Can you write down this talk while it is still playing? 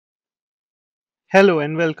Hello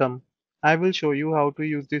and welcome. I will show you how to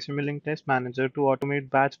use the Simulink Test Manager to automate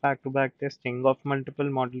batch back-to-back testing of multiple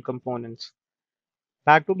model components.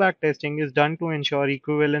 Back-to-back testing is done to ensure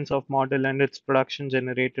equivalence of model and its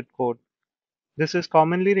production-generated code. This is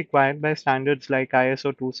commonly required by standards like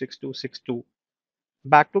ISO 26262.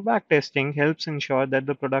 Back-to-back testing helps ensure that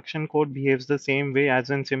the production code behaves the same way as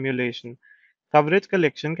in simulation. Coverage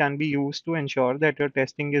collection can be used to ensure that your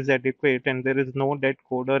testing is adequate and there is no dead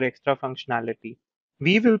code or extra functionality.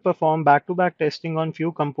 We will perform back-to-back testing on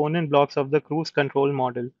few component blocks of the cruise control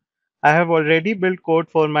model. I have already built code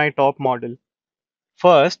for my top model.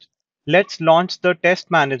 First, let's launch the test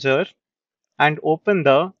manager and open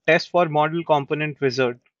the test for model component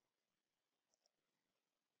wizard.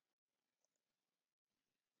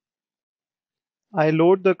 I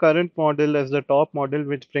load the current model as the top model,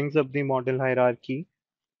 which brings up the model hierarchy.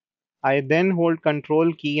 I then hold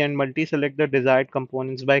Control key and multi-select the desired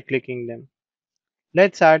components by clicking them.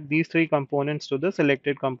 Let's add these three components to the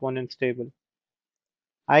selected components table.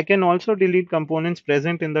 I can also delete components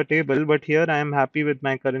present in the table, but here I am happy with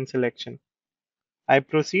my current selection. I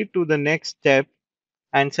proceed to the next step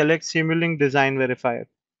and select Simulink Design Verifier.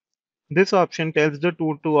 This option tells the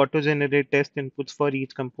tool to auto-generate test inputs for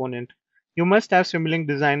each component. You must have Simulink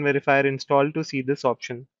Design Verifier installed to see this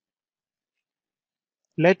option.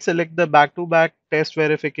 Let's select the back-to-back test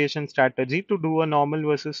verification strategy to do a normal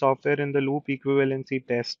versus software in the loop equivalency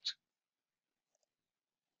test.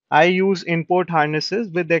 I use import harnesses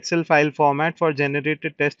with Excel file format for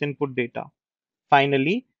generated test input data.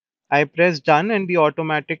 Finally, I press done and the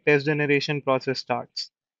automatic test generation process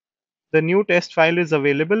starts. The new test file is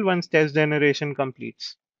available once test generation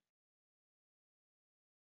completes.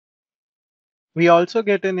 We also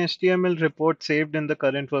get an HTML report saved in the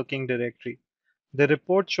current working directory. The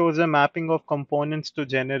report shows a mapping of components to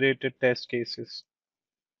generated test cases.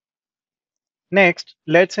 Next,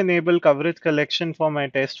 let's enable coverage collection for my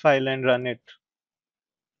test file and run it.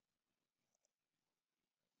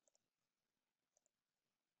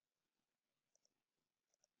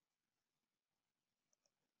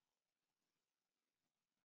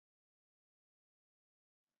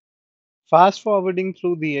 Fast forwarding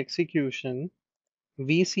through the execution,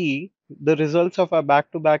 we see the results of our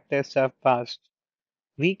back-to-back tests have passed.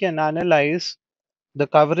 We can analyze the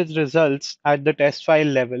coverage results at the test file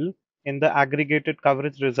level in the aggregated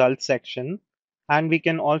coverage results section, and we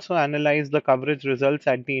can also analyze the coverage results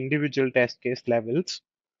at the individual test case levels.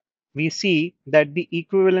 We see that the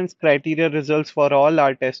equivalence criteria results for all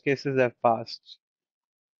our test cases have passed.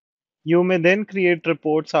 You may then create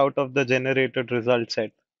reports out of the generated result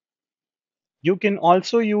set. You can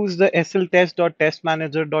also use the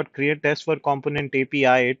sltest.testmanager.createTest for component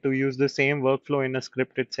API to use the same workflow in a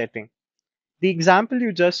scripted setting. The example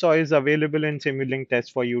you just saw is available in Simulink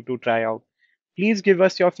Test for you to try out. Please give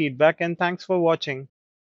us your feedback and thanks for watching.